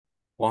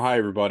Well, hi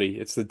everybody.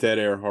 It's the Dead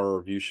Air Horror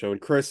Review Show.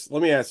 And Chris,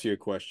 let me ask you a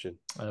question.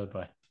 Oh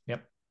boy.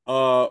 Yep.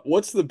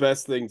 What's the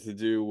best thing to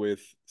do with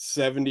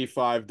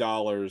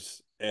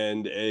 $75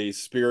 and a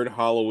Spirit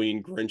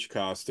Halloween Grinch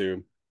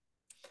costume?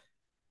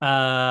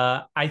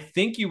 I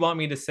think you want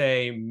me to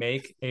say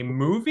make a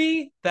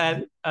movie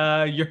that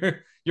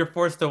you're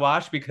forced to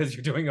watch because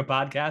you're doing a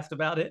podcast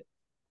about it.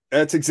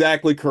 That's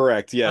exactly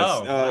correct. Yes.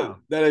 Oh, wow.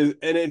 That is,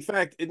 and in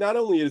fact, it not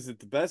only is it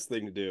the best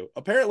thing to do,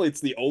 apparently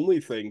it's the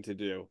only thing to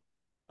do.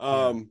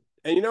 Yeah.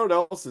 And you know what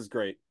else is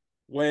great?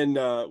 When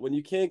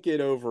you can't get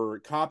over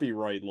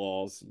copyright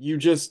laws, you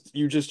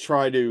just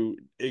try to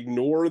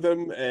ignore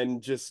them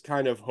and just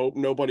kind of hope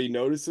nobody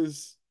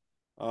notices.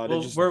 To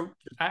Well, just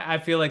I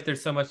feel like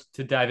there's so much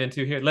to dive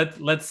into here. Let's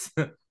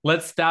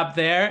let's stop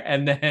there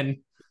and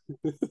then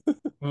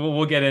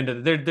we'll get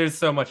into there's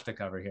so much to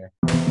cover here.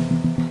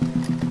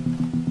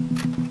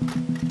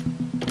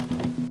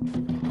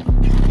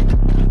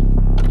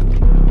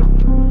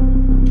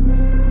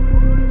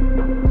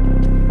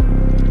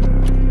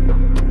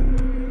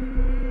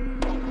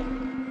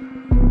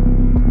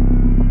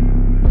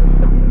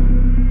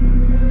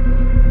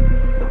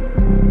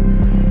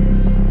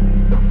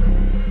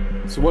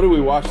 So what do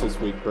we watch this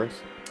week, Chris?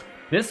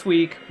 This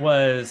week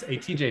was a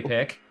TJ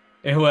pick.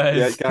 It Yeah,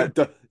 was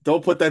God,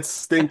 don't put that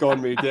stink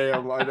on me.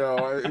 Damn, I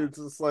know. It's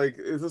just like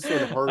this one hurt.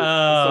 This one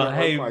hurt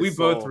hey, my we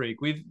both soul. reek.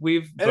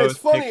 We've And it's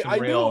both picked funny. some I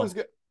knew it was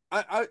real. good.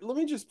 I let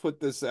me just put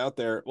this out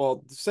there.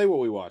 Well, say what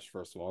we watched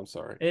first of all. I'm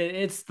sorry.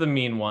 It's the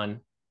mean one.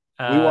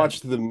 We Uh,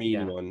 watched the mean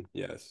yeah, one.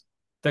 Yes.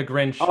 the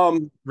Grinch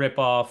Um.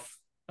 ripoff,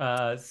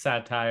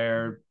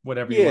 satire,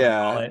 whatever you want to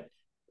call Yeah. it,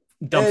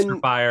 dumpster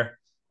And fire.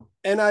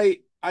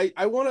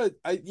 I want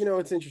to.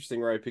 It's interesting,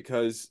 right?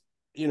 Because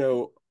you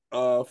know,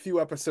 a few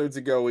episodes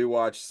ago we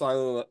watched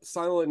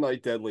Silent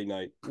Night, Deadly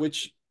Night,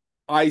 which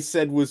I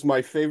said was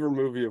my favorite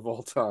movie of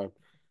all time.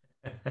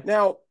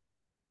 Now,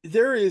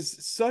 there is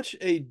such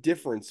a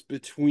difference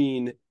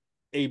between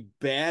a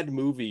bad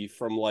movie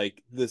from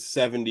like the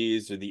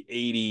 70s or the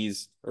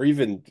 80s or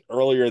even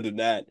earlier than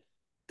that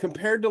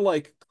compared to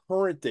like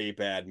current day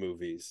bad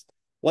movies.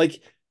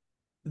 Like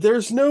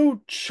there's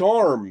no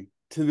charm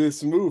to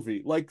this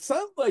movie. Like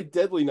Silent Night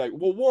Deadly Night.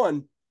 Well,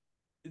 one,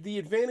 the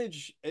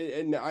advantage,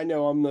 and I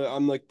know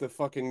I'm like the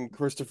fucking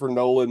Christopher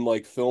Nolan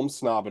like film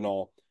snob and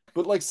all,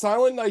 but like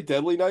Silent Night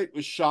Deadly Night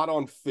was shot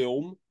on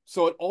film,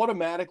 so it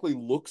automatically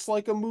looks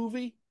like a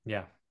movie.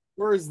 Yeah,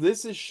 Whereas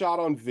this is shot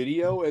on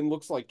video and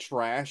looks like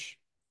trash.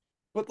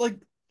 But like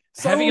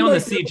heavy Silent on the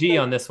Night, Deadly CG Night,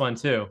 on this one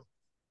too.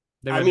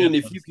 There I were the mean, other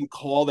if you ones. can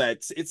call that,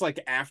 it's like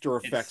After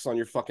Effects It's on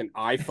your fucking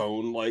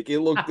iPhone. Like it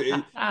looked,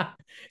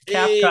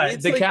 CapCut,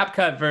 it's the like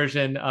CapCut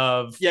version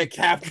of yeah,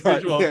 CapCut.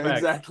 visual Yeah, effects.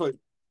 exactly,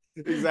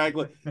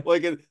 exactly.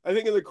 Like I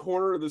think in the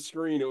corner of the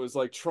screen, it was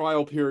like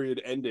trial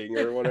period ending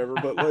or whatever.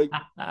 But like,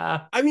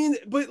 I mean,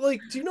 but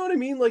like, do you know what I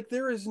mean? Like,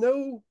 there is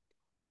no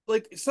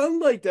like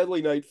Sunlight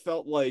Deadly Night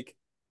felt like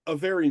a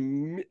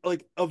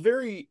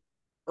very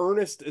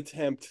earnest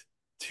attempt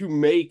to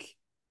make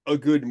a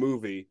good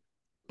movie,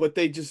 but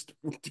they just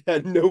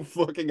had no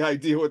fucking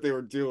idea what they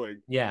were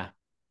doing. Yeah,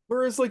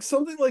 Whereas like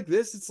something like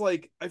this, it's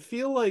like I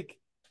feel like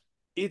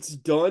it's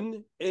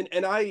done and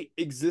I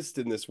exist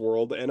in this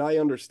world and I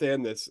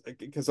understand this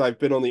because I've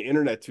been on the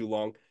internet too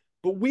long.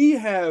 But we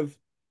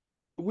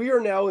are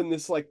now in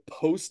this like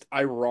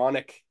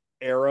post-ironic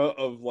era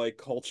of like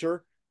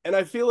culture, and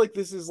I feel like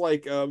this is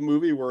like a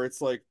movie where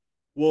it's like,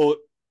 well,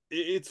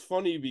 it's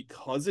funny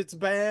because it's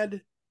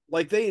bad.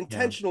 Like they yeah,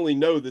 intentionally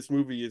know this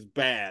movie is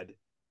bad,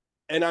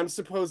 and I'm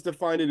supposed to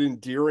find it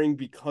endearing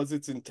because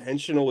it's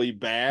intentionally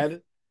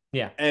bad.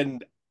 yeah.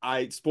 And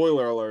I,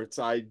 spoiler alerts,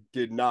 I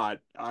did not.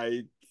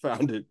 I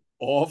found it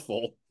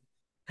awful.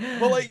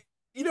 But like,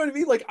 you know what I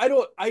mean? Like I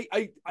don't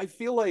I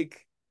feel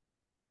like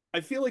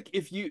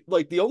if you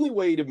like the only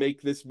way to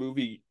make this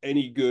movie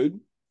any good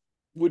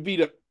would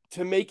be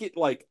to make it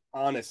like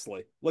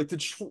honestly, like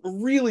to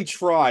really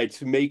try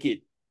to make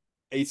it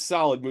a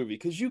solid movie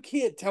because you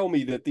can't tell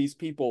me that these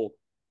people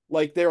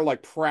like they're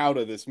like proud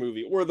of this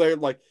movie or they're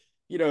like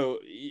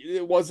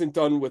it wasn't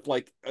done with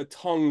like a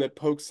tongue that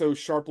pokes so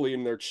sharply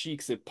in their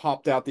cheeks it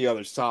popped out the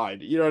other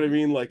side. You know what I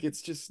mean? Like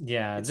it's just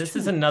Yeah, it's this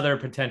is too another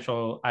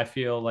potential, I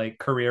feel like,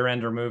 career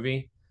ender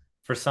movie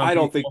for some I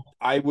don't think people.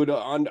 I would.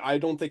 I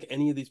don't think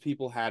any of these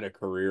people had a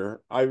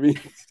career. I mean,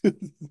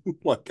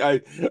 like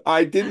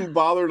I didn't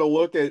bother to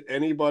look at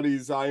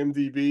anybody's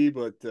IMDb,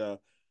 but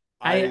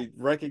I I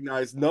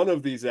recognize none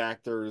of these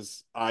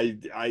actors.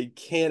 I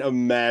can't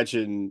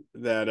imagine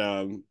that.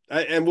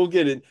 And we'll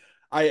get in.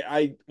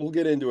 I we'll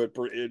get into it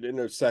in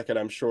a second,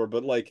 I'm sure.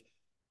 But like,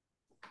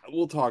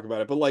 we'll talk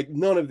about it. But like,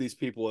 none of these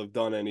people have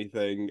done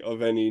anything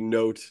of any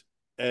note.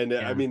 And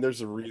I Yeah. mean,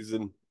 there's a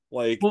reason.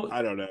 Like, Well,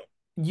 I don't know.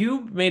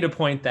 you made a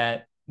point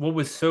that what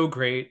was so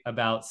great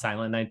about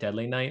Silent Night,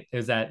 Deadly Night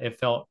is that it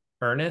felt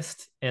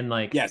earnest and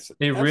like Yes,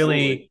 they absolutely.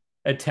 really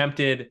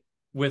attempted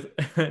with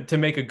to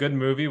make a good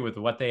movie with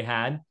what they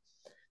had.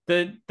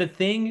 The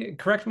thing,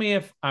 correct me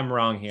if I'm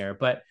wrong here,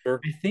 but Sure.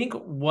 I think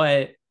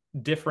what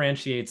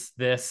differentiates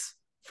this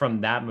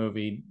from that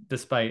movie,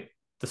 despite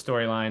the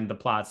storyline, the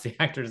plots, the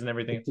actors, and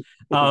everything,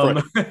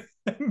 Right.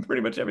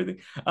 pretty much everything,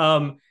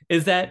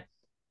 is that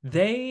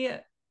they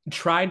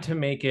tried to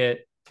make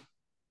it.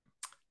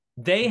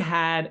 They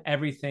had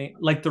everything,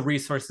 like the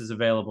resources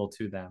available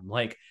to them.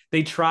 Like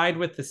they tried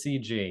with the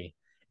CG,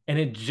 and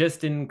it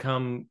just didn't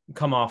come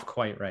off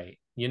quite right.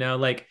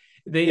 Like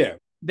they Yeah.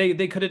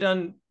 they could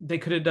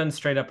have done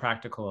straight up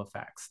practical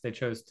effects. They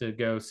chose to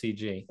go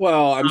CG.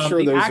 Well, I'm sure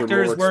The those are more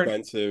actors weren't.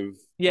 expensive,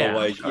 but Yeah, I'm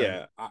like, sure.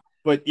 yeah, but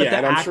But yeah, the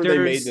and I'm sure they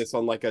made actors, this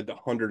on like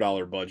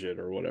 $100 budget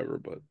or whatever,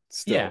 but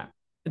still, yeah,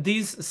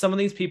 these some of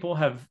these people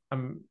have,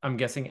 I'm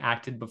guessing,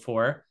 acted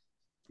before,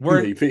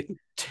 weren't maybe.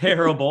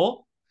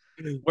 terrible.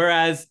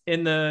 Whereas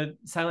in the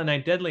Silent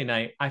Night, Deadly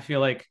Night, I feel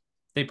like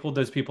they pulled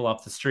those people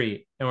off the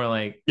street and were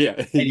like, Yeah,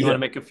 "Hey, you want yeah, to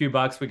make a few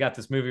bucks? We got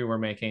this movie we're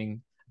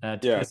making to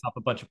yeah. piss off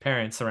a bunch of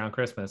parents around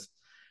Christmas."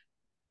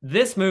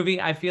 This movie,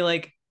 I feel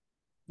like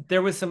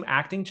there was some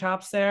acting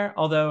chops there,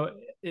 although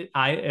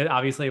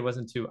obviously it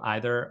wasn't to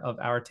either of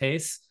our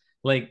tastes.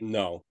 Like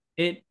No.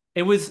 it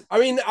was, I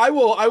mean, I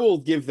will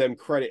give them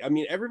credit. I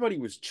mean, everybody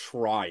was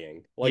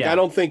trying. Like, I yeah,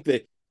 don't think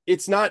that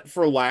it's not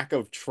for lack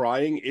of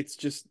trying, it's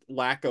just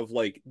lack of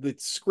like the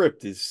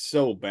script is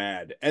so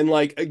bad. And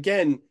like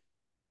again,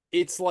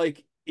 it's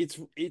like it's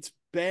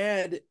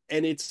bad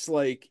and it's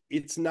like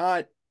it's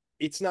not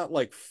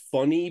like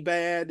funny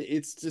bad.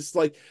 It's just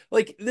like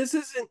this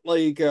isn't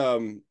like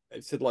I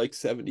said like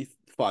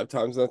 75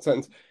 times in that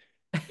sentence.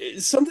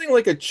 It's something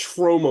like a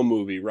trauma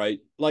movie, right?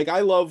 Like I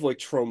love like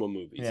trauma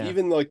movies, yeah.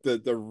 even like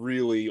the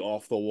really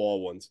off the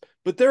wall ones.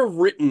 But they're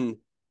written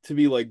to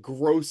be like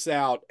gross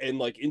out and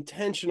like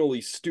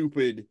intentionally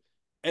stupid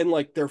and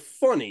like they're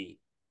funny,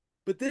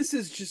 but this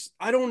is just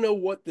I don't know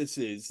what this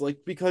is like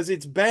because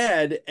it's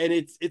bad and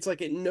it's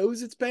like it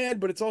knows it's bad,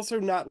 but it's also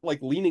not like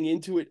leaning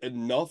into it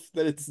enough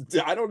that it's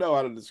I don't know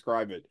how to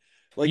describe it.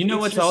 You Like know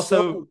what's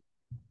also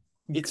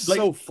it's like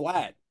so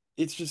flat.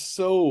 It's just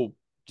so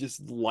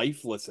just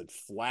lifeless and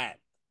flat.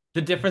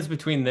 the difference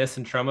between this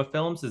and trauma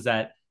films is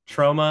that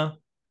trauma,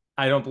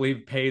 I don't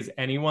believe, pays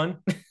anyone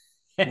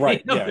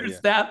Right. any of Yeah. their Yeah.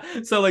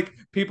 staff. So like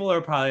people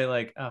are probably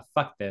like, oh,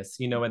 fuck this.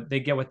 You know what?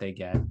 They get what they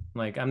get.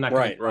 Like I'm not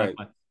gonna Right. Right.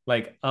 modify.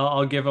 Like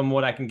I'll give them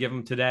what I can give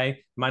them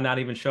today. Might not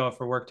even show up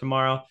for work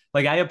tomorrow.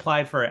 Like I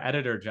applied for an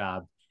editor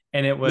job,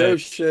 and it was No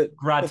shit.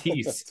 gratis.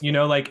 That's funny.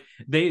 Like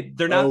they're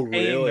Oh, not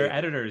paying their really?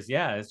 editors.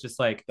 Yeah, it's just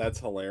like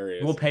That's we'll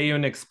hilarious. pay you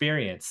an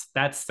experience.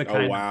 That's the Oh,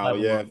 kind of wow.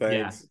 level Yeah. of, yeah.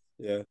 Thanks.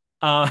 Yeah.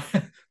 Uh,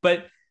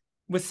 but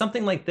with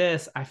something like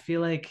this, I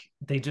feel like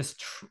they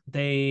just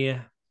they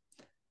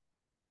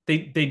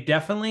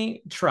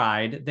definitely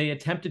tried. They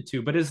attempted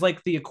to, but it's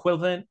like the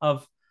equivalent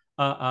of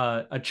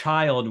a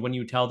child when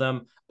you tell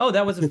them, "Oh,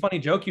 that was a funny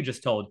joke you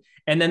just told,"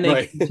 and then they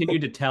Right. continue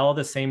to tell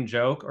the same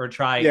joke or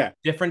try Yeah.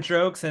 different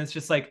jokes, and it's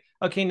just like,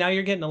 okay, now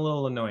you're getting a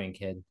little annoying,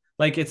 kid.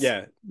 Like it's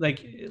Yeah.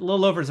 like a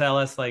little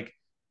overzealous. Like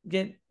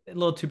get a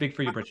little too big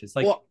for your britches.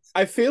 Like Well,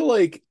 I feel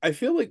like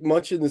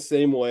much in the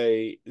same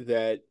way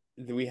that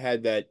we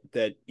had that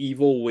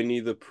evil Winnie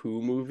the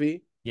Pooh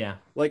movie. yeah,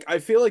 Like I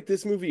feel like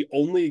this movie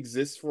only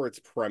exists for its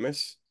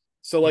premise.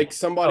 So yeah. like Oh,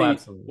 somebody will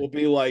absolutely.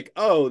 be like,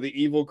 "Oh, the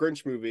evil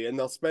Grinch movie," and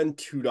they'll spend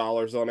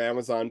 $2 on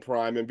Amazon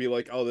Prime and be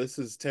like, "Oh, this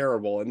is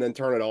terrible," and then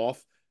turn it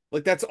off.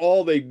 Like that's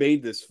all they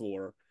made this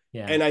for.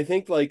 Yeah. And I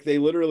think like they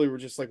literally were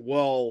just like,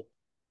 "Well,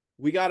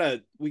 we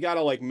gotta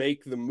like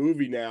make the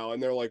movie now,"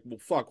 and they're like, "Well,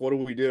 fuck, what do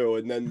we do?"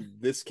 And then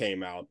this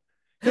came out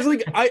because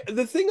like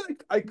the thing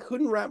I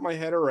couldn't wrap my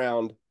head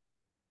around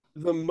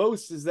the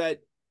most is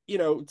that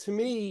to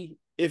me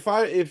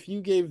if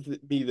you gave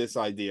me this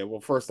idea,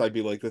 well, first I'd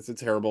be like, that's a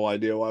terrible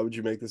idea, why would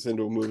you make this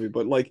into a movie?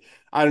 But like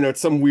I don't know,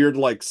 it's some weird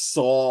like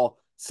Saw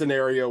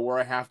scenario where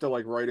I have to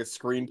like write a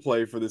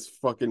screenplay for this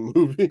fucking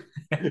movie.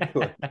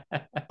 Like,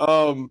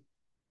 um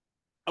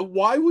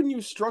why wouldn't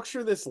you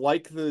structure this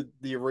like the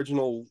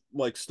original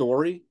like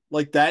story?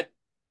 Like that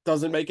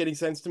doesn't make any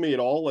sense to me at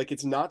all. Like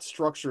it's not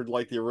structured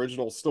like the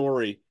original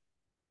story,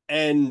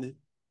 and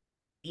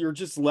you're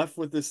just left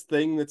with this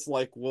thing that's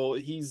like, well,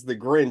 he's the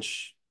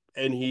Grinch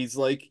and he's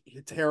like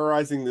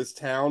terrorizing this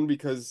town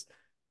because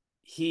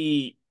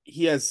he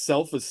has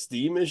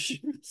self-esteem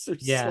issues or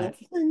Yeah.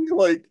 something.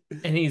 Like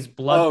And he's um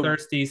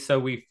bloodthirsty, so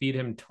we feed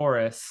him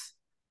Taurus,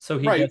 so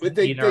he right, but doesn't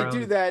they eat our they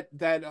do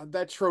own.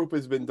 that trope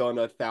has been done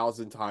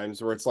 1,000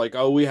 times where it's like,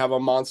 oh, we have a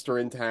monster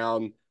in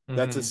town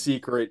that's a Mm-hmm.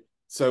 secret,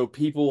 so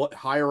people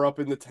higher up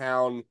in the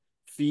town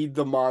feed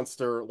the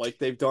monster. Like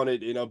they've done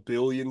it in a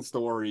billion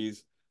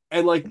stories,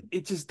 and like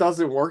it just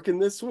doesn't work in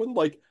this one.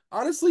 Like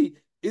honestly,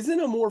 isn't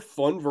a more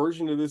fun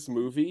version of this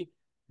movie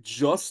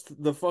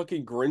just the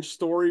fucking Grinch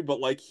story, but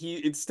like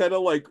he instead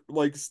of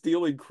like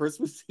stealing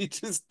Christmas, he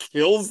just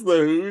kills the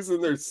Who's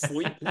in their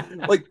sleep.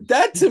 Like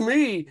that to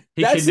me,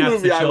 He that's the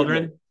kidnaps the movie I would make.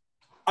 children.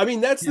 I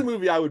mean, that's the Yeah.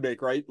 movie I would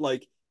make, right?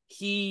 Like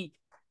he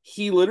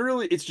he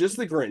literally it's just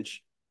the Grinch,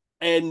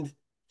 and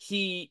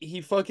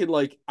he fucking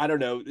like I don't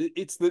know.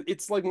 It's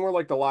like more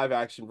like the live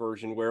action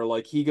version where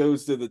like he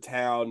goes to the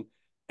town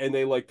and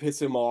they like piss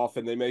him off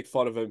and they make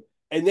fun of him.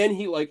 and then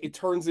he like it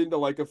turns into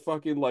like a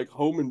fucking like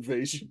home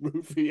invasion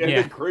movie, and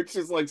the Yeah. Grinch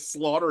is like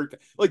slaughtered.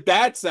 Like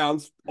that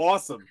sounds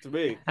awesome to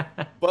me.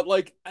 But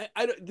like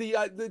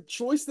the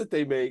choice that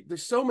they made,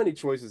 there's so many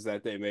choices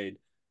that they made,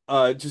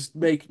 just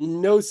make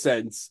no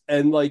sense.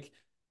 And like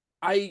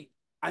I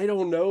I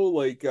don't know,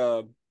 like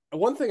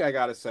one thing I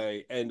gotta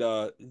say, and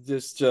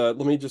just let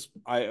me just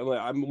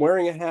I'm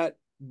wearing a hat,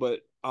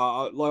 but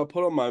I'll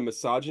put on my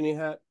misogyny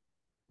hat.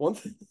 One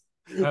thing,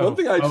 one Oh,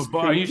 thing I oh, just but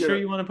are couldn't you get. sure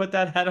you want to put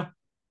that hat on?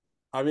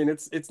 I mean,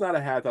 it's not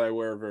a hat that I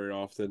wear very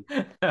often.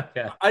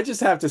 Okay. I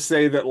just have to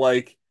say that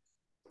like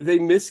they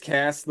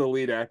miscast the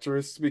lead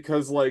actress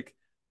because like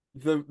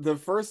the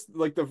first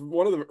like the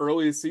one of the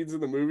earliest scenes in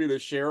the movie, the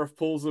sheriff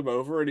pulls him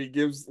over and he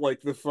gives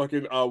like the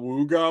fucking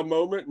awooga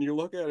moment, and you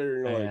look at it and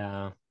you're like,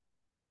 Yeah.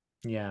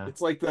 Yeah.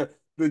 it's like the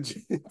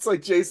it's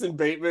like Jason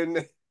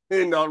Bateman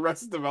in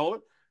Arrested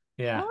Development.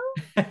 Yeah.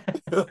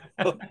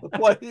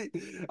 Like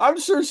I'm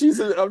sure she's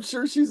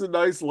a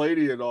nice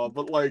lady and all,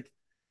 but like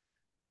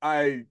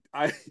I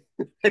I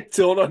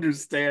don't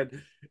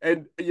understand.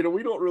 And you know,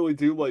 we don't really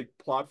do like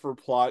plot for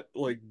plot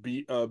like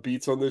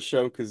beats on this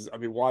show because I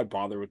mean, why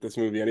bother with this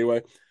movie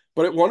anyway?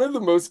 But one of the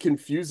most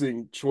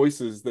confusing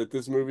choices that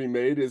this movie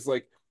made is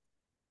like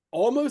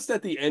almost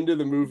at the end of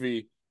the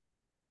movie,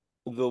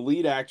 the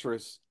lead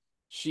actress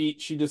she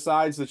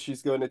decides that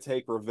she's going to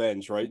take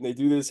revenge, right? And they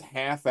do this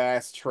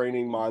half-ass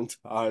training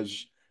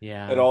montage and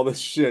Yeah. all this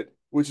shit,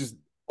 which is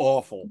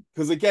awful.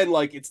 Because again,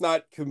 like it's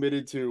not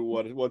committed to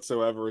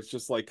whatsoever. It's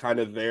just like kind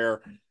of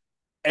there.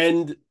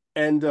 And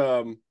and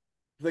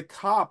the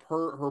cop,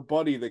 her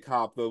buddy, the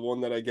cop, the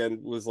one that again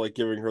was like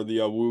giving her the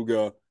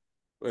awooga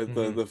with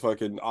Hmm. the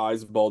fucking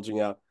eyes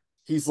bulging out.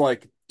 He's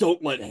like,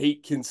 "Don't let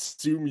hate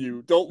consume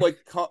you. Don't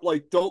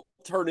don't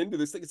turn into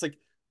this thing." It's like,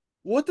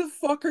 what the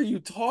fuck are you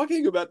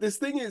talking about? This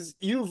thing is,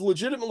 you've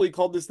legitimately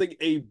called this thing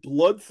a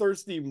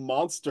bloodthirsty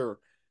monster.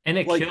 And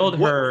it Like killed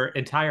what? her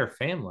entire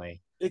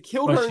family. It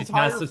killed But her she's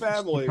not entire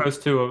family,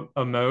 supposed to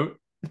emote.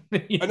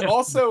 You and know?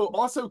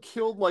 also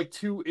killed like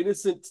two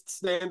innocent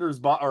standers,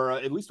 or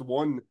at least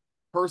one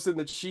person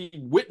that she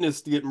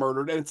witnessed get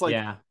murdered. And it's like,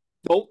 Yeah.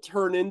 don't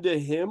turn into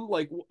him.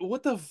 Like,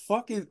 what the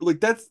fuck is like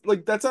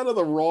that's out of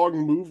the wrong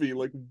movie.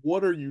 Like,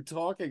 what are you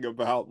talking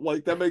about?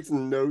 Like, that makes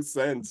no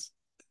sense.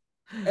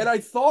 And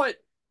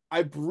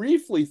I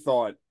briefly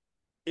thought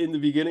in the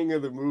beginning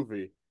of the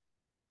movie,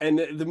 and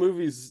the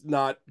movie's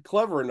not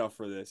clever enough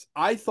for this.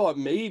 I thought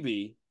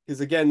maybe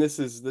because again, this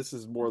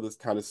is more of this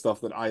kind of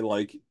stuff that I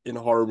like in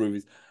horror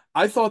movies.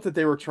 I thought that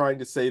they were trying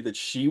to say that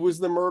she was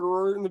the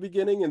murderer in the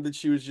beginning and that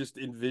she was just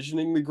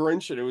envisioning the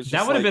Grinch, and it was That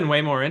just would have like been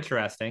way more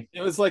interesting.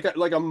 it was like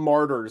a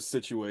martyrs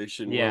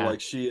situation where Yeah. like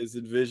she is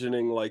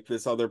envisioning like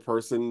this other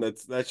person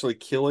that's actually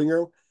killing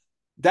her.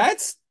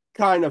 That's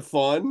kind of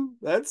fun.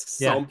 That's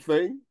Yeah.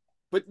 something.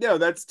 But no,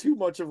 that's too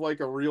much of like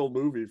a real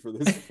movie for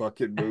this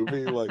fucking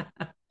movie. Like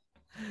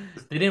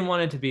They didn't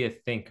want it to be a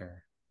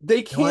thinker.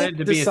 they They wanted can't it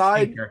to be a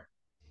decide thinker.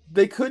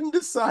 they couldn't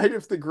decide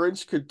if the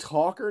Grinch could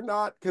talk or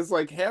not because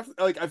like half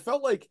like I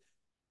felt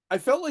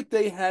like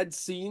they had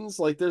scenes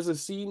like there's a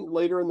scene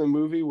later in the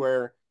movie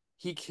where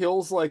he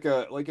kills like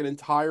an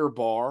entire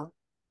bar,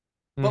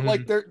 but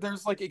like Hmm.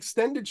 there's like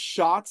extended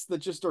shots that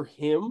just are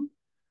him,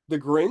 the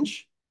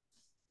Grinch,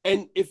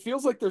 and it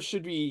feels like there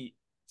should be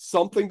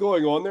something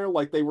going on there,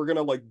 like they were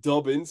gonna like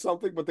dub in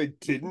something, but they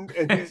didn't,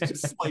 and he's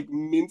just like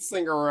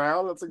mincing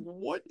around. It's like,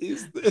 what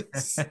is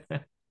this?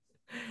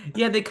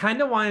 Yeah, they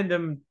kind of wanted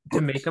them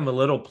to make him a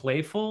little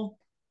playful,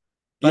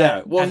 but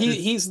Yeah, well, at this,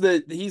 he's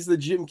the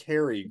Jim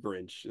Carrey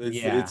Grinch.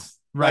 yeah, It's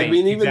I right,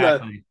 mean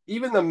exactly.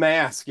 even the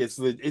mask. It's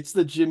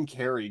the Jim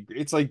Carrey.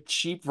 It's like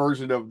cheap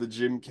version of the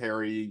Jim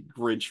Carrey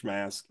Grinch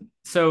mask.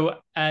 So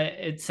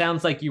it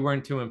sounds like you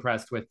weren't too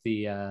impressed with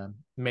the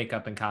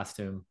makeup and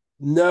costume.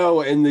 No,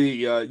 and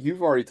the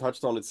you've already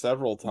touched on it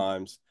several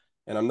times,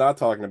 and I'm not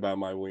talking about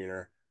my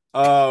wiener.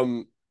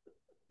 Um,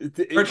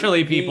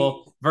 Virtually, the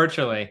people,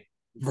 virtually.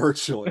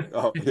 virtually.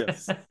 Oh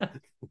yes,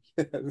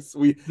 yes.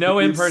 No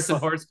We in-person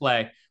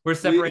horseplay. We're we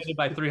separated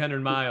by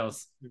 300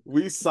 miles.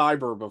 we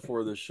cyber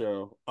before the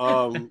show.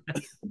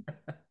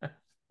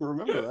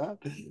 Remember that?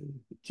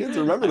 Kids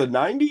remember the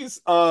 90s?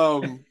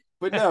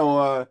 But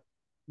no,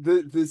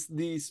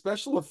 the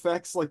special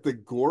effects, like the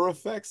gore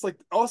effects, like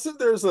also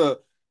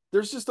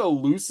there's just a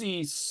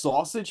Lucy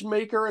sausage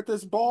maker at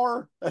this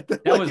bar at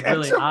the That like was edge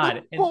really of the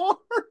odd bar.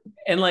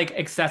 and like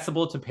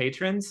accessible to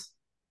patrons.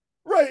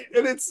 Right.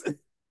 And it's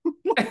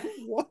like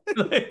what?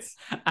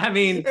 I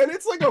mean, And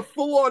it's like a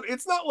full-on,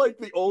 it's not like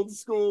the old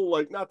school,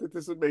 like not that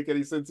this would make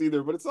any sense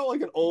either, but it's not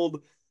like an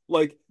old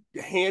like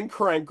hand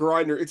crank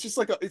grinder. It's just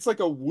like it's like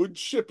a wood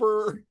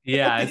chipper at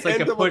yeah, the it's like a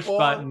end of a push bar.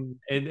 button.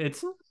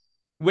 It's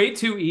way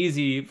too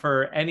easy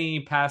for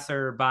any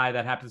passerby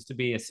that happens to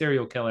be a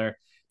serial killer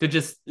to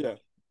just Yeah.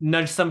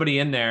 nudge somebody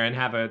in there and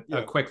have a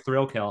Yeah. quick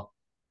thrill kill.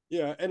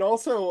 Yeah, and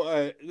also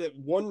that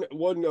one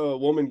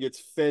woman gets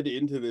fed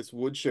into this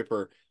wood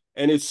chipper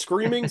and is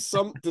screaming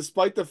some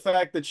despite the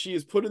fact that she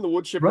is put in the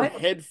wood chipper Right.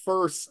 head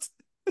first.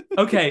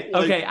 Okay,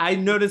 Like okay. I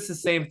noticed the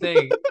same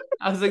thing.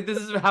 I was like, this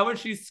is how is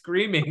she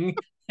screaming?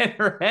 and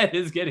her head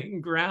is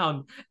getting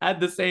ground at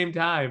the same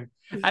time.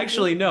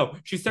 Actually, no,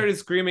 she started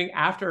screaming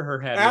after her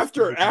head was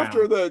After getting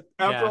ground.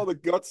 after Yeah. all the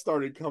guts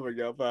started coming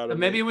up out of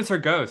Maybe it. it was her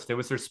ghost. It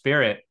was her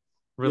spirit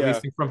Yeah.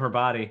 releasing from her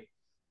body.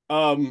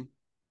 Um,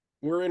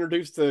 we're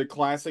introduced to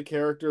classic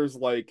characters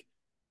like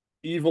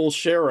evil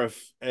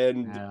sheriff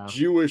and Yeah.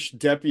 Jewish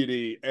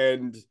deputy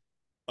and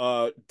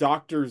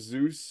Dr.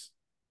 Zeus.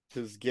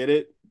 Because get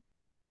it?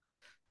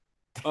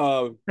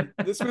 Uh,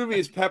 this movie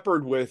is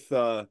peppered with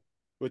Dr.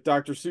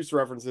 Seuss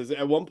references.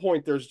 At one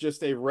point, there's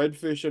just a red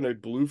fish and a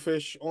blue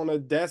fish on a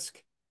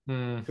desk.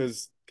 Hmm.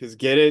 Because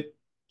get it,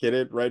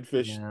 red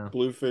fish, Yeah.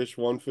 blue fish,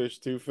 one fish,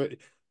 two fish.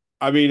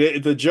 I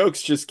mean, the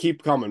jokes just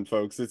keep coming,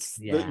 folks.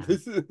 Yeah.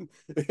 It's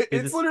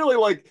It's literally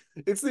like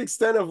it's the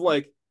extent of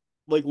like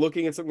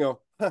looking at something, and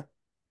go, huh,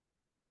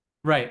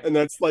 right. and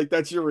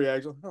that's your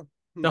reaction. Huh.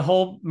 Hmm. The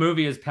whole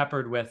movie is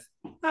peppered with,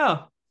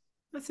 oh,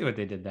 let's see what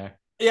they did there.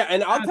 Yeah,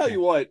 and I'll tell Okay.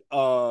 you what,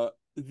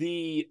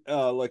 the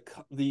like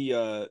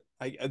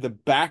the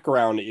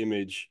background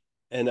image,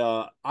 and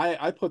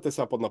I put this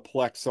up on the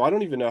Plex, so I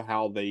don't even know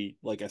how they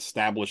like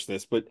established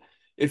this, but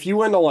if you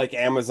went to like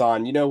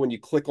Amazon, when you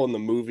click on the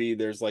movie,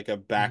 there's like a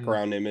Mhm.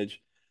 background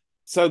image.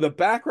 So the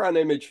background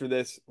image for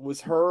this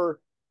was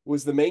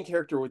the main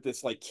character with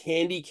this like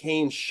candy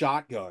cane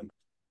shotgun.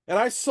 And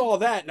I saw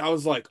that and I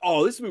was like,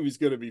 "Oh, this movie's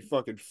gonna be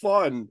fucking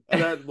fun."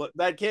 And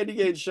that candy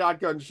cane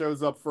shotgun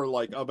shows up for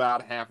like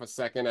about half a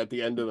second at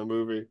the end of the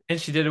movie. And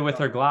she did it with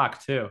her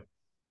Glock too.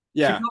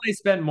 She Yeah, probably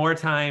spent more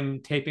time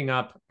taping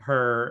up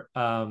her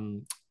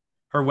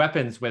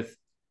weapons with yeah,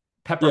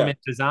 peppermint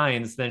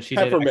designs than she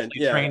did peppermint.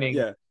 actually Yeah, training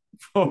yeah.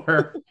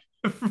 for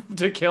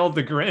to kill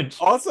the Grinch.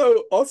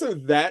 Also,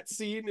 that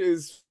scene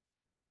is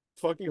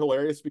fucking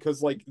hilarious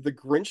because like the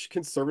Grinch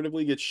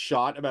conservatively gets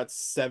shot about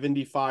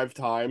 75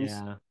 times,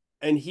 Yeah.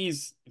 and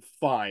he's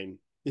fine.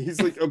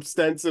 He's like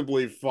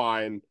ostensibly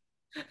fine.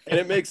 And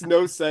it makes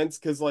no sense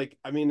because like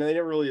I mean they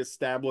never really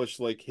established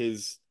like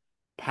his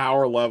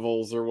power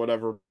levels or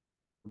whatever,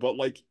 but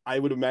like I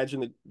would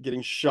imagine that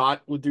getting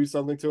shot would do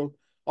something to him.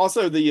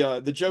 Also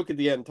the joke at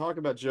the end, talk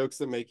about jokes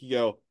that make you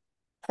go,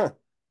 huh.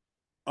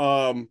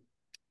 Um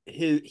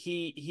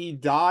he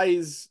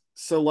dies,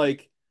 so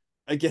like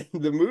again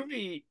the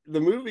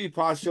movie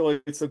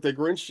postulates that the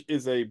Grinch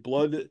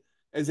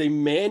is a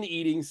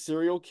man-eating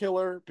serial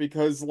killer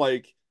because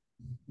like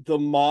the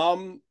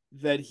mom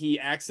that he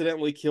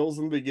accidentally kills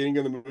in the beginning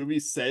of the movie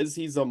says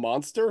he's a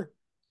monster,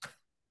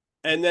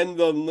 and then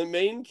the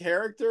main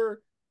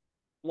character,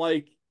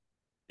 like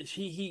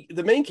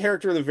the main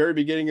character in the very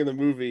beginning of the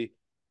movie,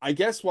 I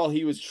guess while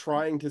he was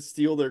trying to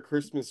steal their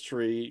Christmas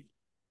tree,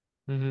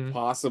 Hmm.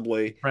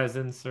 possibly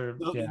Presents or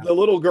yeah. the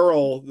little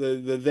girl, the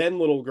then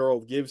little girl,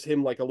 gives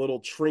him like a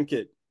little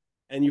trinket,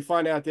 and you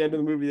find out at the end of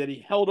the movie that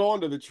he held on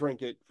to the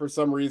trinket for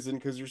some reason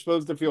because you're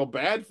supposed to feel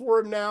bad for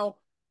him now,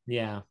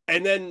 Yeah.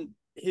 and then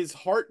his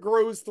heart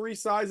grows three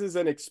sizes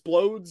and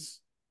explodes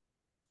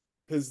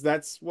because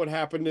that's what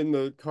happened in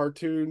the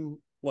cartoon.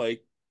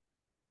 Like,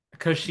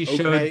 Because she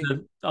showed okay,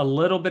 a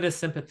little bit of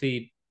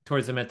sympathy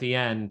towards him at the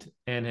end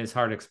and his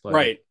heart exploded.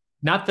 right,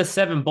 Not the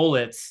 7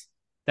 bullets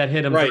that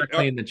hit him right,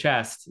 directly in the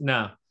chest.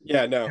 No,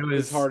 yeah, it no, his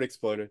was, heart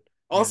exploded.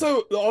 yeah.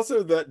 Also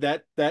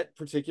that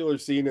particular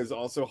scene is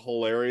also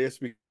hilarious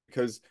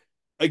because,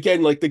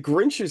 again, like the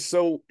Grinch is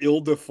so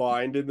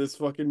ill-defined in this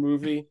fucking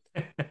movie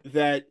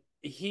that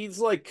he's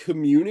like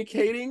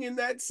communicating in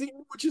that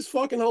scene, which is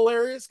fucking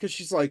hilarious because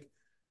she's like,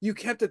 "You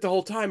kept it the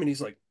whole time," and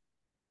he's like,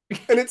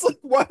 and it's like,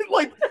 what?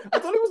 Like, I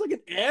thought he was like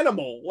an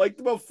animal. Like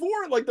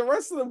before, like the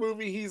rest of the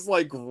movie, he's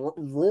like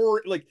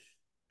roar. Like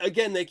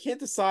again, they can't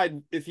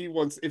decide if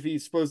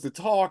he's supposed to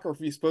talk or if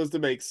he's supposed to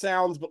make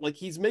sounds. But like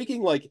he's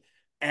making like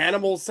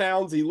animal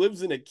sounds. He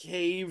lives in a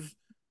cave,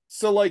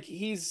 so like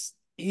he's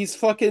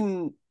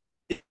fucking.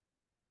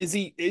 Is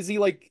he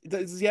like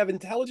does he have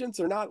intelligence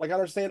or not? Like I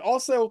don't understand.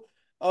 Also,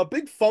 a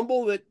big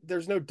fumble that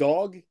there's no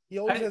dog. He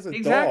always has a dog.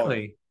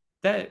 Exactly.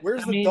 That,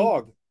 Where's I the mean,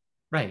 dog?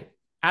 right.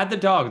 Add the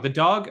dog. The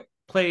dog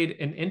played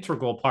an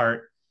integral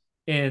part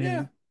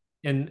Yeah,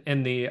 in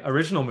in the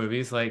original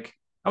movies. Like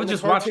I in was the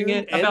just watching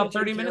cartoon it and the about Jim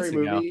 30 minutes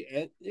Carrey ago. movie,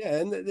 and yeah,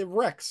 and the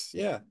Rex,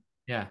 yeah.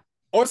 Yeah.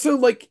 Also,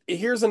 like,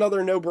 here's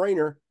another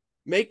no-brainer: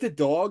 make the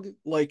dog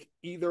like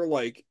either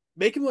like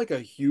make him like a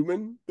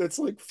human that's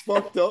like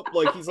fucked up,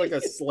 like he's like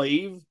a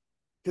slave.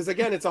 Because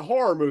again, it's a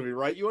horror movie,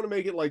 right? You want to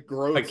make it like A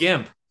gross.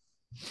 gimp.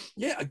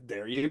 Yeah,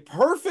 there you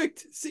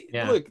perfect. See,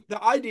 Yeah. look,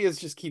 the ideas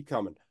just keep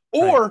coming.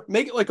 Right. Or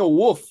make it like a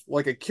wolf,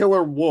 like a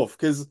killer wolf.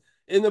 Because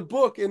in the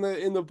book and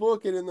in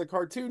the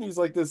cartoon, he's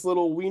like this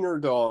little wiener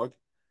dog.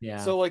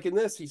 Yeah. So like in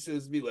this, he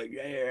says be like,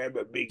 "Yeah, I'm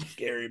a big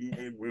scary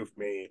wolf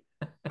man."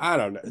 I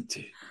don't know.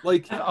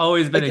 Like I've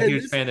always been a again,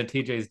 huge this fan of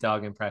TJ's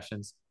dog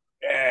impressions.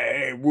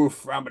 hey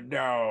wolf, I'm a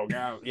dog.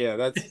 Yeah,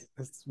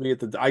 that's me at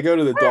the. I go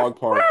to the dog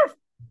park.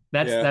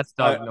 Yeah, That's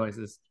dog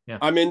noises. Yeah.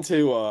 I'm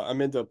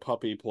into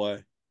puppy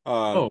play.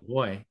 Uh, Oh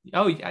boy.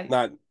 Oh,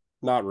 not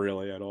not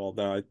really at all.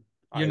 No,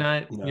 I you're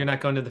no.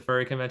 not going to the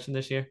furry convention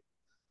this year?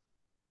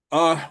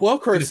 Well, Gonna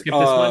Chris, skip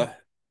this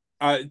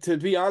one? to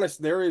be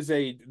honest, there is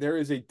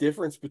a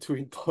difference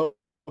between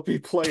be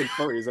playing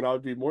furries, and I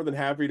would be more than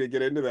happy to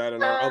get into that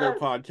in our other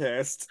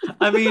podcast.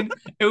 I mean,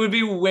 it would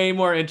be way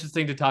more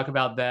interesting to talk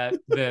about that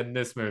than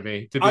this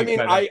movie, to I be mean,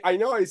 quite honest. I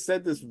know I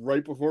said this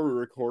right before we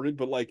recorded,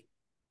 but like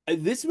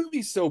this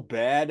movie's so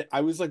bad,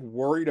 I was like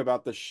worried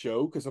about the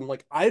show because I'm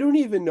like, I don't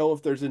even know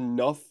if there's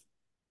enough.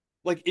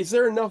 Like, is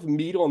there enough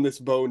meat on this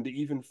bone to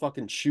even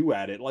fucking chew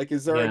at it? Like,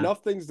 is there Yeah.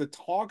 enough things to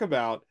talk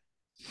about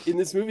in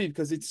this movie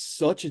because it's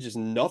such a just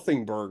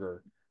nothing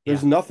burger?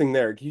 There's Yeah. nothing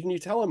there. Can you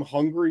tell I'm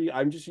hungry?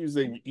 I'm just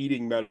using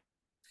eating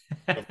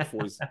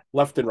metaphors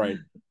left and right.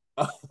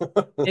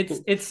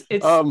 it's it's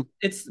it's um,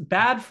 it's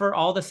bad for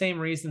all the same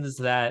reasons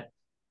that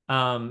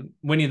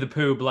Winnie the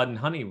Pooh Blood and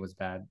Honey was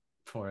bad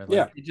for.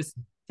 yeah, Like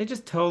they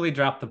just totally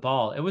dropped the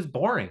ball. It was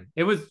boring.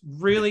 It was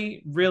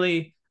really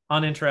really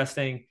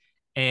uninteresting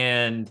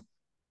and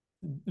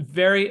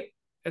very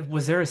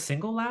was there a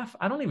single laugh?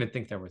 I don't even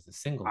think there was a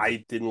single laugh.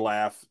 I didn't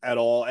laugh at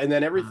all. And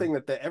then Uh,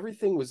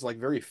 everything was like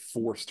very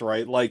forced,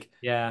 right? Like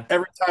yeah,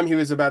 every time he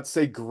was about to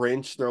say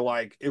Grinch,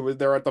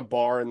 they're at the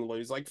bar and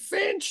he's like,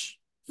 Finch,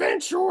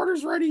 Finch, your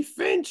order's ready,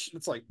 Finch.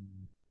 It's like,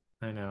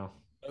 I know.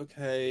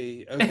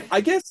 okay, okay.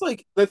 I guess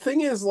like the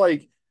thing is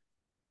like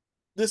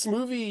this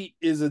movie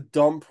is a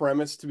dumb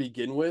premise to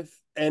begin with.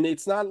 And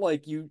it's not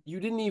like you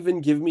didn't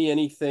even give me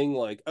anything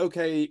like,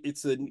 okay,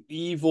 it's an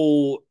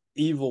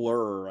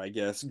eviler, I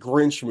guess,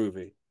 Grinch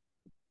movie.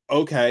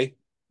 Okay.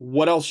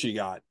 What else you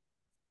got?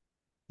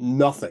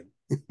 Nothing.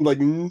 Like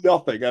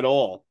nothing at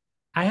all.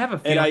 I have a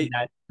And feeling I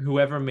that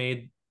whoever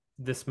made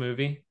this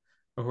movie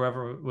or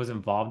whoever was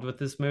involved with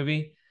this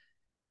movie,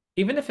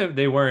 even if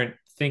they weren't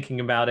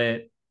thinking about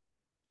it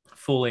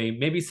fully,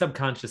 maybe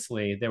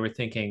subconsciously, they were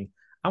thinking,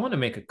 I want to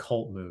make a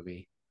cult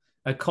movie.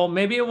 A cult,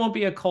 maybe it won't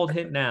be a cult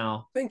hit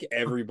now, think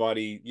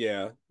everybody,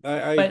 yeah,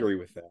 I but agree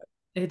with that.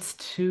 it's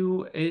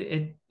too,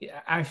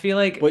 I feel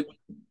like But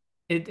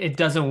it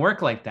doesn't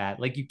work like that.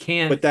 Like you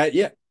can't, but that,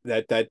 yeah,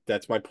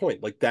 that's my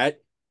point. Like that,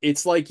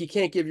 it's like you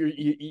can't give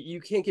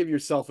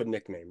yourself a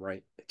nickname,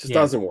 right? It just yeah,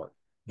 doesn't work.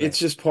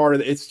 It's right. just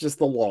it's just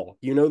the law.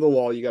 You know the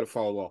law, you got to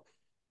follow the law.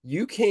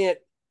 You can't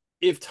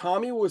if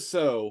Tommy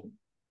Wiseau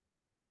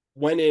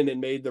went in and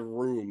made the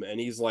room and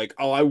he's like,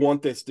 "Oh, I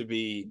want this to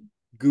be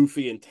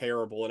goofy and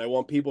terrible and I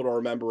want people to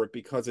remember it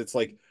because it's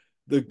like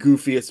the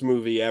goofiest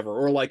movie ever."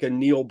 Or like a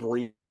Neil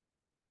Breen,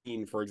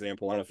 for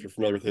example. I don't know if you're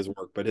familiar with his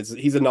work, but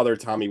he's another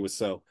Tommy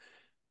Wiseau.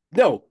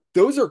 No,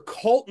 those are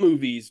cult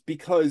movies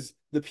because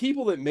the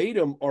people that made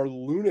them are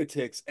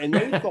lunatics and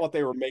they thought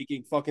they were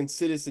making fucking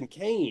Citizen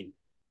Kane.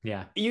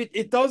 Yeah.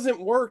 It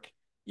doesn't work.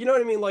 You know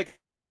what I mean? Like,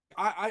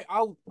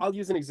 I'll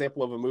use an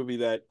example of a movie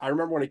that I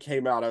remember when it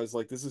came out. I was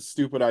like, this is a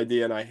stupid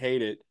idea and I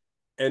hate it.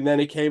 And then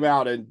it came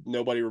out and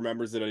nobody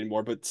remembers it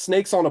anymore. But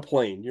Snakes on a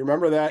Plane, you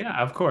remember that?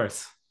 Yeah, of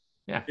course.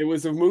 Yeah. It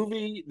was a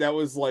movie that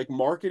was like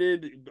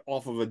marketed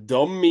off of a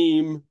dumb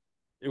meme.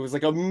 It was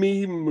like a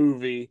meme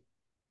movie.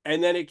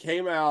 And then it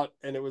came out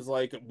and it was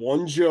like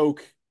one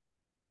joke.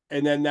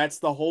 And then that's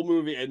the whole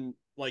movie. And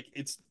like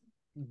it's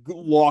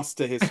lost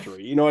to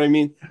history. You know what I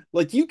mean?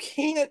 Like you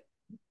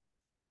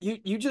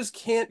just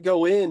can't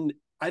go in.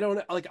 I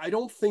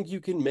don't think you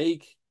can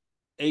make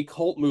a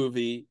cult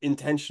movie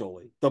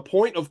intentionally. The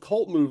point of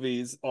cult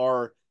movies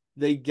are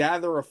they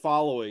gather a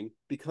following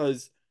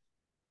because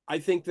I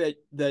think that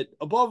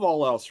above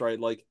all else, right?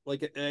 Like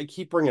I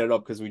keep bringing it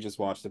up because we just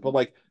watched it, but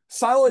like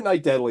Silent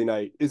Night, Deadly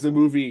Night is a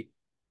movie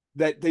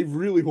that they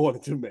really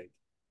wanted to make,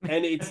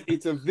 and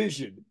it's a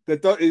vision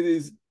it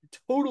is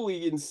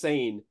totally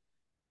insane.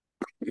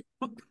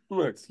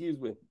 Excuse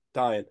me,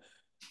 dying.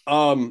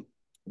 Um,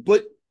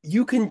 but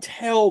you can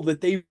tell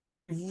that they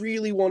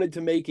really wanted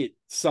to make it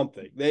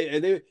something.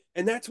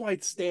 And that's why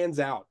it stands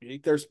out.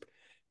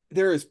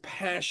 There is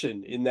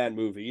passion in that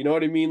movie. You know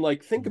what I mean?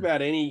 Like think Yeah.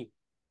 about any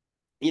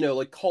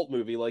like cult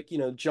movie, like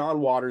John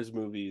Waters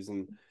movies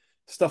and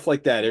stuff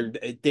like that, or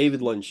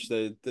David Lynch,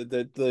 the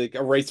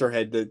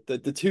Eraserhead,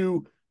 the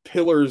two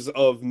pillars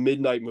of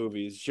midnight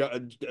movies,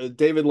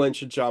 David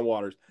Lynch and John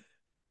Waters.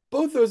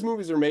 Both those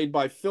movies are made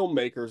by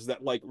filmmakers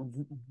that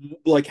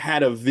like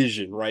had a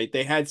vision, right?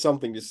 They had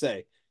something to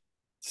say.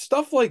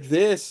 Stuff like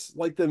this,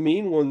 like the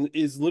mean one,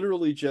 is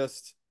literally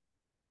just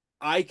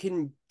I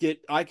can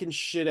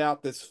shit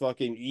out this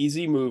fucking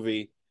easy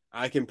movie.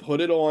 I can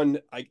put it on.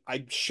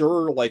 I'm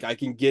sure like I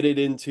can get it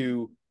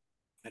into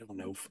I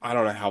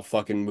don't know how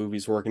fucking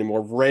movies work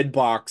anymore.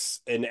 Redbox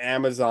and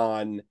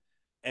Amazon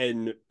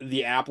and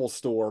the Apple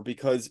Store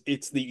because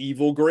it's the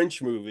evil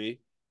Grinch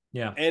movie.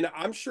 Yeah. And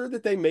I'm sure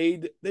that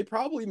they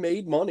probably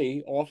made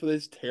money off of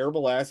this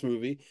terrible ass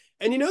movie.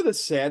 And the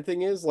sad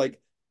thing is like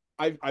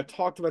I've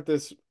talked about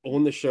this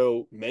on the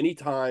show many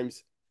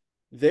times.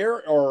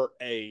 There are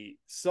a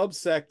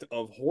subsect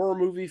of horror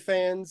movie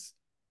fans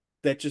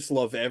that just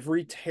love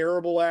every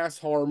terrible ass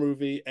horror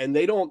movie and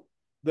they don't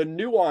the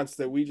nuance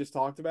that we just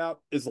talked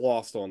about is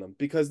lost on them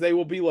because they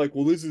will be like,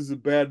 well, this is a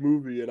bad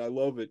movie and I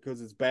love it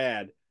because it's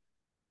bad.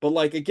 But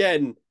like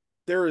again,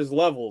 there is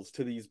levels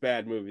to these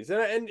bad movies.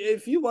 And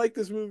if you like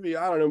this movie,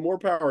 I don't know, more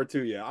power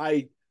to you.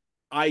 I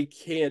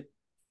can't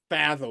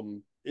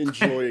fathom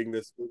enjoying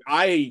this movie.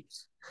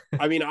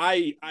 I mean,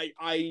 I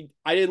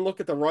didn't look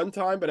at the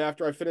runtime, but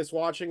after I finished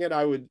watching it,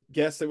 I would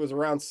guess it was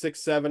around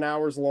 6, 7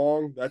 hours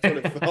long. That's what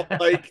it felt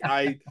like.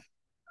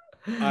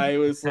 I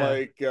was Yeah.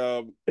 like,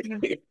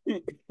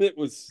 it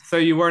was. So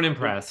you weren't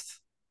impressed,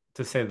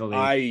 to say the least.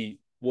 I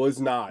was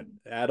not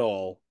at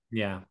all.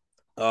 Yeah.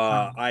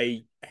 Um,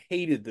 I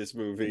hated this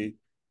movie,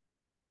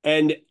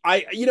 and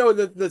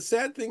the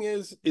sad thing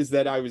is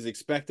that I was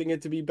expecting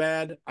it to be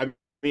bad. I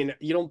mean,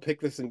 you don't pick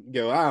this and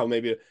go, oh,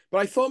 maybe, but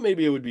I thought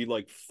maybe it would be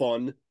like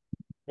fun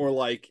or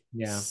like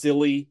yeah.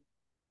 silly,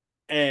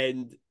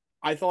 and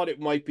I thought it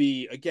might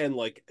be again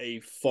like a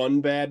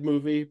fun bad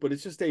movie, but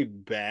it's just a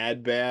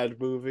bad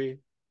movie.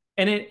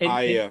 And it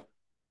I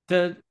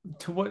the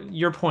to what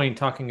your point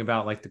talking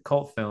about like the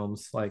cult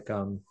films like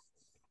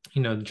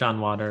John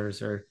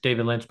Waters or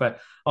David Lynch, but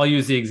I'll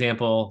use the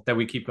example that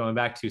we keep going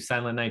back to,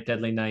 Silent Night,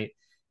 Deadly Night.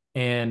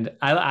 And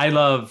I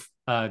love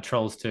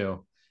Trolls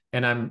too.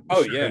 And I'm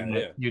Oh sure yeah, that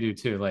yeah, you do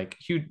too. Like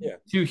huge, yeah.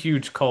 two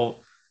huge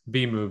cult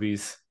B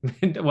movies.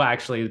 Well,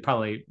 actually,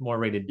 probably more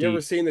rated You ever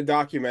D. seen the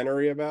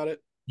documentary about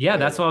it? Yeah,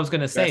 that's The what I was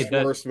gonna say. best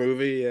The worst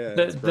movie. Yeah,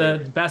 the it's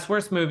great. the best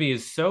worst movie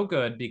is so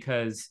good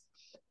because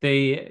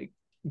they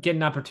get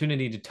an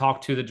opportunity to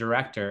talk to the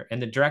director,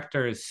 and the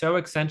director is so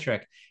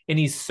eccentric and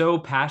he's so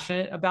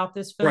passionate about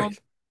this film. Right.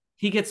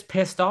 He gets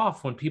pissed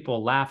off when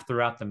people laugh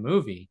throughout the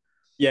movie.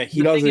 Yeah, The he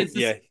thing doesn't. is,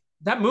 this Yeah,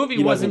 that movie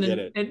he doesn't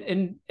wasn't get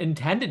it.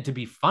 intended to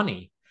be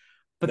funny,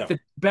 but No. the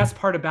best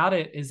part about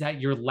it is that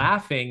you're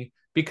laughing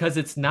because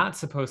it's not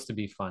supposed to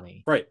be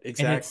funny, Right. and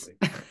it's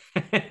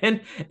Exactly.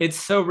 and it's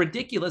so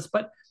ridiculous.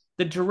 But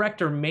the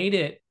director made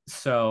it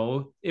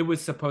so it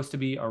was supposed to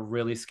be a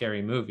really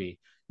scary movie.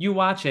 You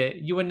watch it,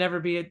 you would never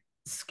be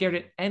scared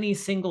at any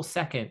single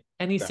second,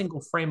 any No.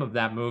 single frame of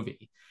that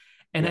movie.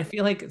 And I No.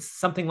 feel like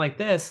something like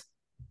this,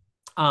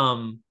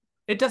 um,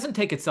 it doesn't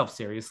take itself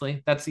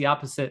seriously. That's the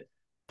opposite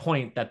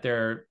point that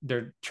they're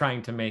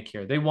trying to make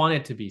here. They want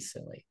it to be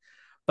silly,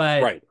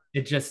 but Right.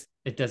 it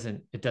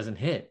doesn't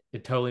hit.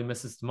 It totally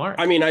misses the I mark.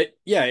 mean,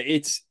 yeah,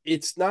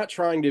 it's not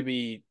trying to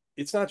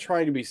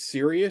be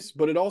serious,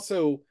 but it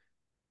also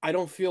I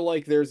don't feel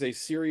like there's a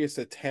serious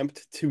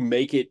attempt to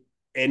make it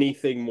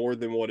anything more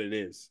than what it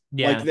is.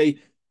 Like Yeah,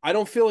 I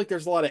don't feel like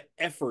there's a lot of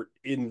effort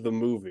in the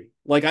movie.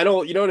 Like I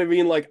don't, you know what I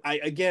mean? Like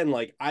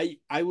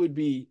I would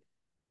be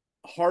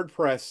hard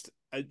pressed.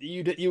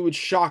 You would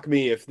shock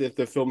me if the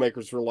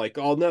filmmakers were like,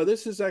 oh no,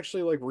 this is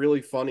actually like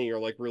really funny or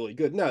like really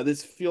good. No,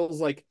 this feels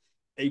like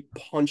a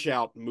punch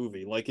out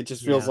movie. Like it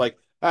just feels yeah, like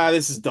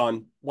this is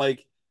done.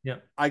 Like yeah.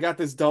 I got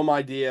this dumb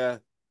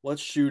idea.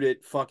 Let's shoot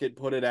it. Fuck it.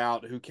 Put it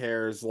out. Who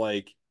cares?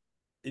 Like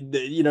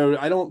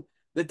I don't.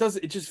 That does.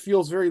 It just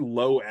feels very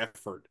low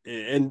effort,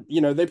 and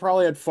they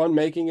probably had fun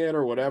making it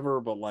or whatever.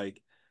 But like,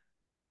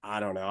 I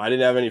don't know. I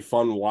didn't have any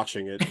fun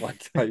watching it.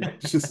 Like I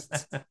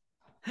just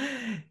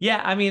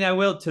Yeah, I mean, I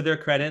will, to their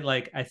credit,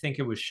 like I think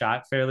it was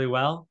shot fairly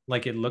well.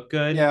 Like it looked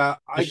good. Yeah,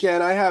 The sh-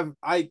 again,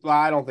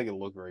 I don't think it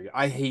looked very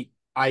good.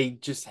 I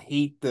just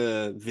hate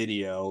the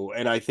video,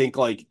 and I think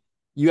like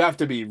you have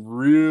to be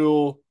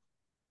real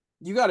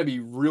you got to be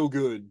real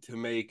good to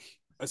make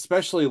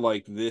especially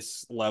like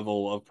this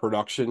level of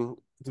production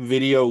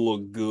video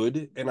look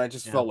good, and I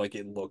just yeah. felt like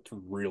it looked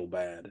real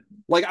bad.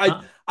 Like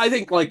Uh, I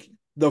think like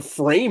the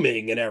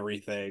framing and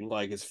everything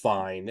like is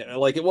fine.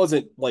 Like it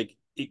wasn't like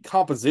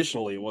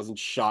compositionally it wasn't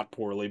shot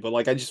poorly, but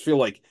like I just feel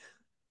like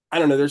I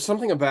don't know, there's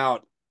something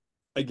about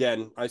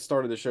again, I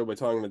started the show by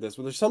talking about this,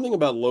 but there's something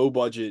about low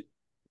budget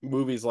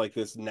movies like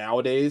this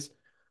nowadays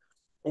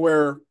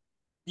where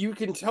you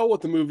can tell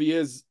what the movie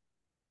is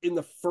in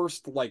the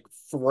first like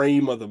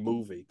frame of the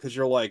movie because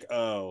you're like,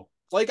 oh,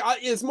 like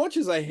as much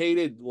as I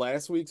hated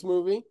last week's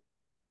movie,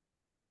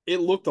 it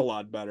looked a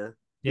lot better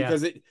yeah.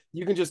 because it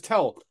you can just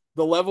tell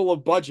the level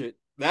of budget.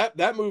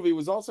 That movie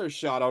was also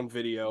shot on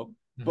video,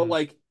 but Mhm.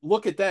 like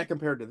look at that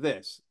compared to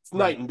this. It's night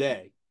Right. and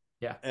day.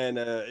 Yeah. And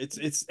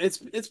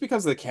it's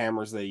because of the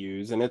cameras they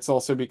use, and it's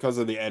also because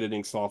of the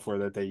editing software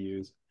that they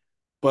use.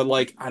 But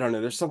like I don't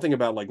know, there's something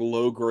about like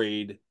low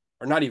grade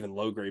or not even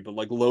low grade, but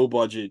like low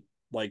budget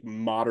like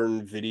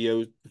modern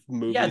video Yeah,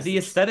 movies the that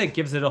just aesthetic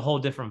gives it a whole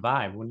different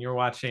vibe. When you're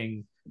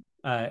watching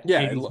yeah,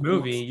 80s it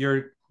movie,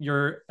 looks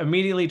you're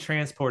immediately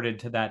transported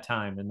to that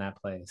time in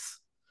that place.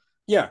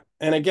 yeah.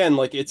 And again,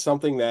 like it's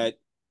something that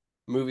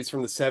movies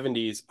from the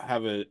 70s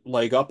have a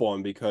leg up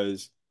on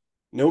because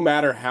no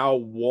matter how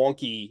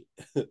wonky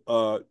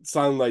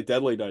Silent Night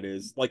Deadly Night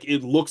is, like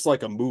it looks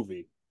like a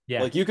movie.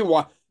 Yeah. Like you can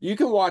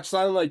watch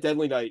Silent Night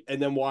Deadly Night and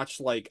then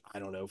watch like I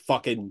don't know,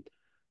 fucking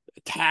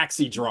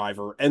Taxi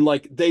Driver and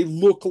like they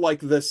look like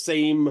the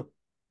same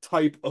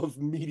type of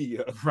media.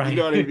 You know Right.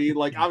 what I mean?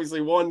 Like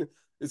obviously one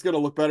is going to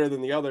look better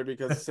than the other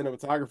because of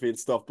cinematography and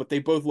stuff, but they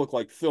both look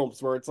like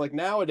films where it's like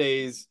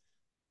nowadays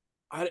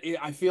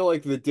I feel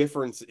like the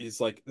difference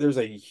is like there's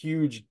a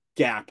huge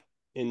gap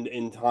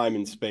in time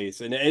and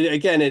space. And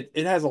again it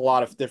has a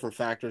lot of different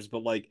factors,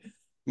 but like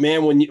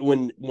man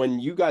when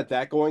you got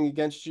that going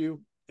against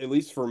you, at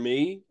least for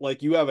me,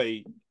 like you have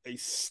a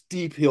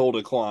steep hill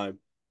to climb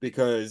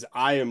because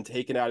I am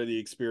taken out of the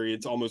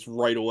experience almost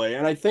right away.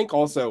 And I think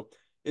also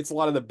it's a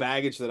lot of the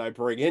baggage that I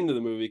bring into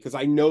the movie because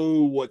I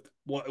know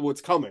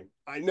what's coming.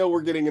 I know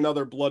we're getting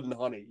another Blood and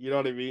Honey. You know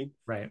what I mean?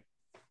 Right.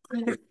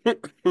 All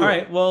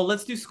right. Well,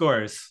 let's do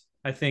scores.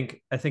 I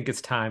think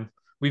it's time.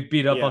 We've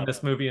beat up on Yeah,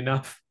 this movie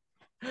enough.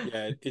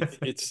 yeah,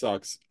 it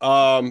sucks.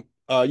 You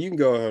can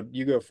go ahead.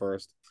 You go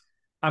first.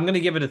 I'm gonna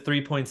give it a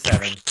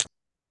 3.7.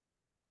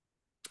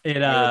 It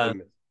Higher uh than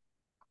me.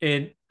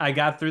 it I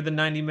got through the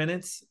 90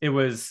 minutes. It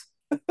was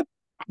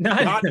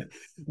not Got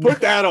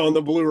put that on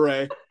the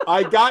Blu-ray.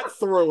 I got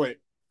through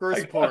it.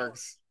 Chris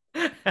Parks.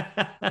 I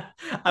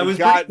I was pretty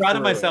got proud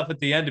of through it. myself at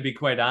the end, to be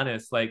quite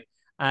honest. Like It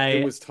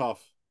I was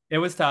tough. it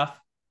was tough.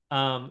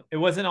 It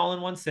wasn't all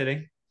in one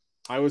sitting.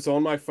 I was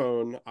on my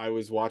phone. I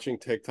was watching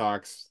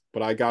TikToks,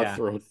 but I got Yeah.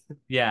 through it.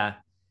 Yeah.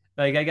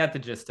 Like I got the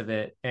gist of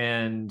it.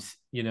 And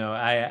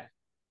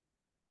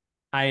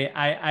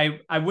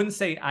I wouldn't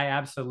say I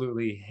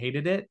absolutely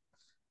hated it.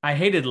 I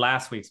hated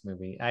last week's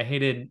movie. I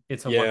hated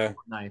It's a Yeah,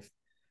 Wonderful Knife.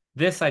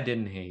 This I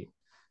didn't hate.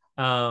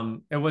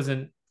 It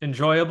wasn't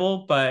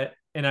enjoyable, but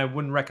and I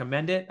wouldn't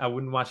recommend it. I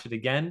wouldn't watch it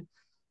again.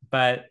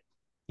 But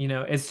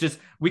it's just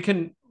we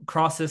can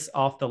cross this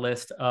off the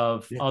list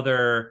of yeah,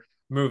 other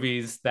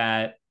movies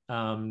that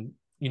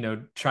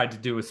tried to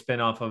do a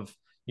spin-off of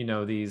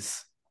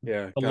these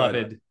yeah. God,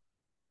 beloved I,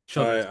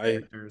 children's I,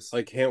 characters.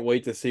 I can't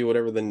wait to see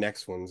whatever the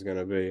next one's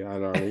gonna be. I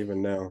don't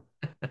even know.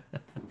 All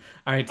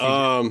right, TJ.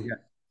 Um, Yeah.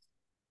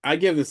 I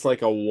give this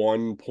like a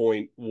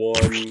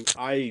 1.1.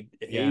 I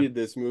Yeah. hated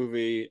this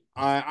movie.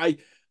 I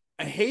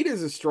hate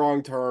is a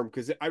strong term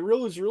because I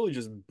really was really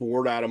just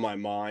bored out of my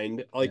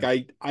mind. Like Yeah.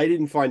 I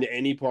didn't find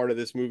any part of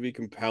this movie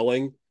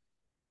compelling.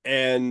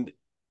 And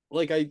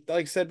like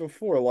I said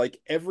before, like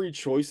every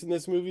choice in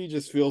this movie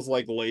just feels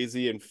like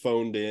lazy and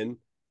phoned in.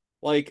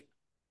 Like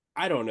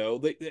I don't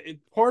know.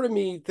 Part of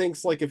me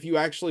thinks like if you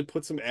actually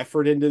put some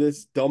effort into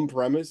this dumb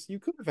premise, you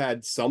could have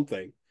had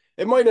something.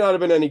 It might not have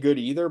been any good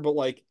either, but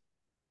like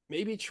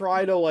maybe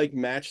try to like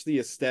match the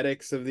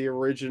aesthetics of the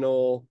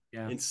original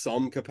Yeah. in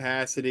some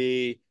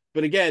capacity.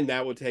 But again,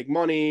 that would take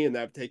money and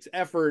that takes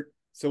effort.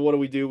 So what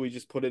do? We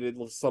just put it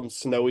in some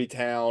snowy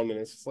town, and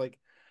it's just like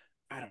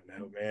I don't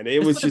know, man. It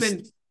This was would have just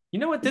been, you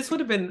know what? This would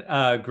have been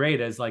great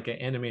as like an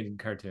animated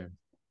cartoon.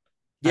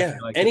 I yeah.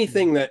 feel like if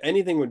you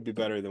Anything would be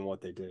better than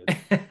what they did.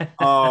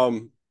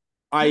 Um,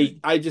 I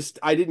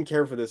didn't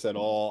care for this at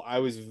all. I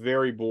was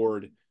very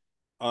bored.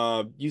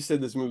 You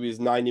said this movie is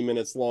 90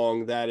 minutes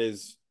long. That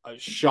is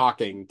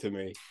shocking to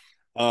me.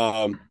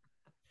 Um,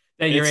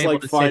 that you're it's able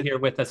like to sit fine. here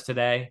with us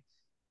today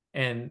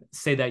and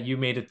say that you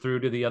made it through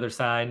to the other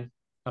side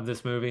of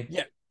this movie.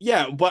 Yeah,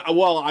 yeah, but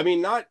well, I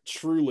mean, not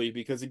truly,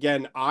 because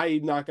again,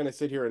 I'm not going to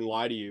sit here and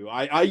lie to you.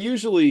 I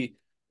usually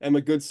am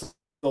a good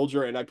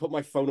soldier, and I put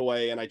my phone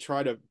away and I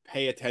try to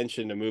pay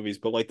attention to movies.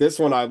 But like this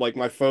one, I like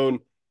my phone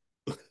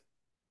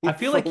I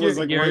feel like was you're like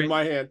right you're in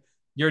my hand.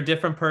 you're a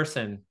different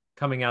person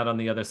coming out on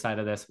the other side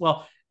of this.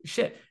 Well,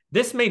 shit,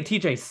 this made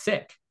TJ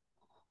sick.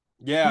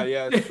 Yeah,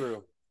 yeah, it's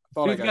true. I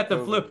thought I He's got got the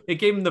COVID. flu. It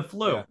gave him the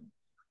flu.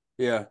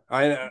 Yeah,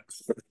 yeah.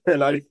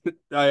 And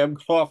I am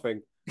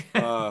coughing.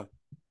 Uh,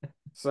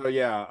 So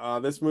yeah,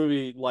 this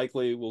movie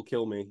likely will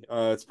kill me.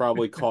 It's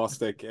probably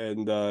caustic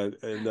and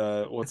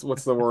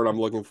what's the word I'm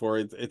looking for?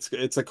 It's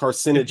a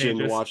carcinogen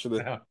to Contagious. watch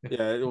the Oh.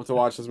 yeah to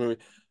watch this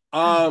movie.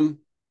 Um,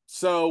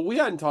 so we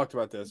hadn't talked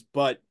about this,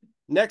 but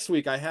next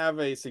week I have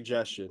a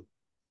suggestion.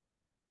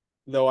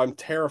 Though I'm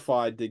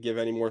terrified to give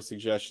any more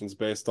suggestions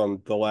based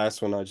on the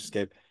last one I just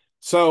gave.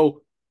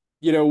 So,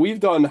 we've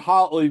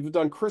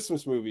done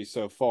Christmas movies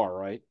so far,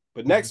 right?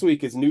 But next Mhm.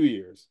 week is New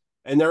Year's,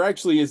 and there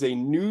actually is a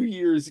New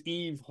Year's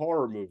Eve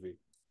horror movie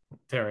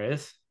There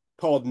is.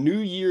 called New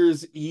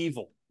Year's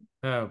Evil.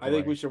 Oh I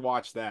think we boy. should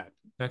watch that.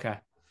 Okay.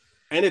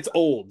 And it's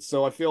old,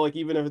 so I feel like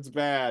even if it's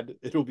bad,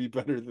 it'll be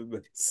better than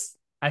this.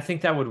 I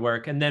think that would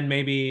work. And then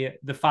maybe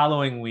the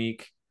following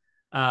week,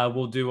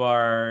 we'll do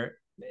our.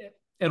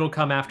 It'll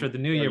come after the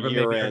new Our year, but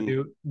year maybe our end.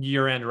 new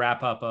year-end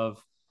wrap-up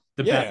of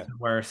the best Yeah, and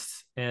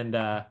worst. And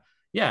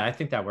yeah, I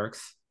think that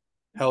works.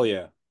 hell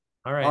yeah.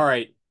 All All right.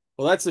 right.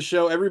 Well, that's the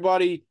show.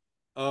 Everybody,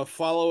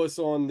 follow us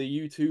on the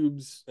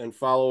YouTubes and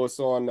follow us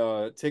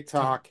on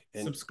TikTok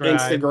and Subscribe.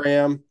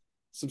 Instagram.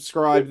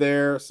 Subscribe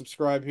there.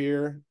 Subscribe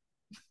here.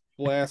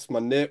 Blast my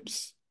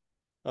nips.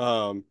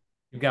 Um,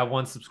 You've got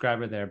one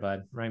subscriber there,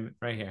 bud. Right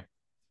here.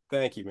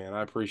 Thank you, man.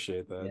 I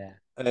appreciate that. Yeah.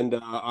 And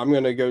I'm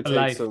gonna go For take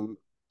life.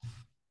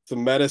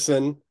 some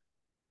medicine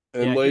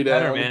and Yeah, lay get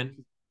better, down.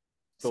 man.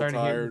 Still Sorry to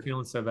hear you tired.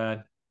 feeling so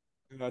bad.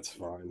 That's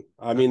fine.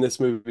 I mean, this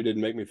movie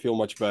didn't make me feel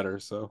much better,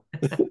 so.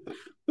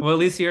 Well, at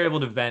least you're able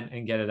to vent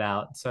and get it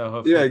out. So Yeah,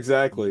 hopefully,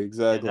 exactly, yeah,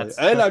 exactly. that's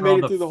And that's I where all made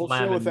it the through the whole show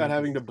phlegm and without mucus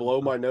having to is coming blow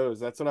from. my nose.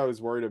 That's what I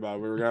was worried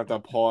about. We were gonna have to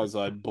pause.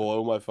 I'd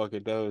blow my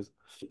fucking nose.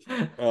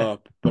 But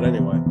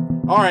anyway.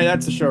 All right,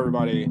 that's the show,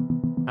 everybody.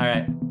 All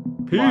right.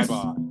 Bye Peace.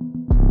 bye.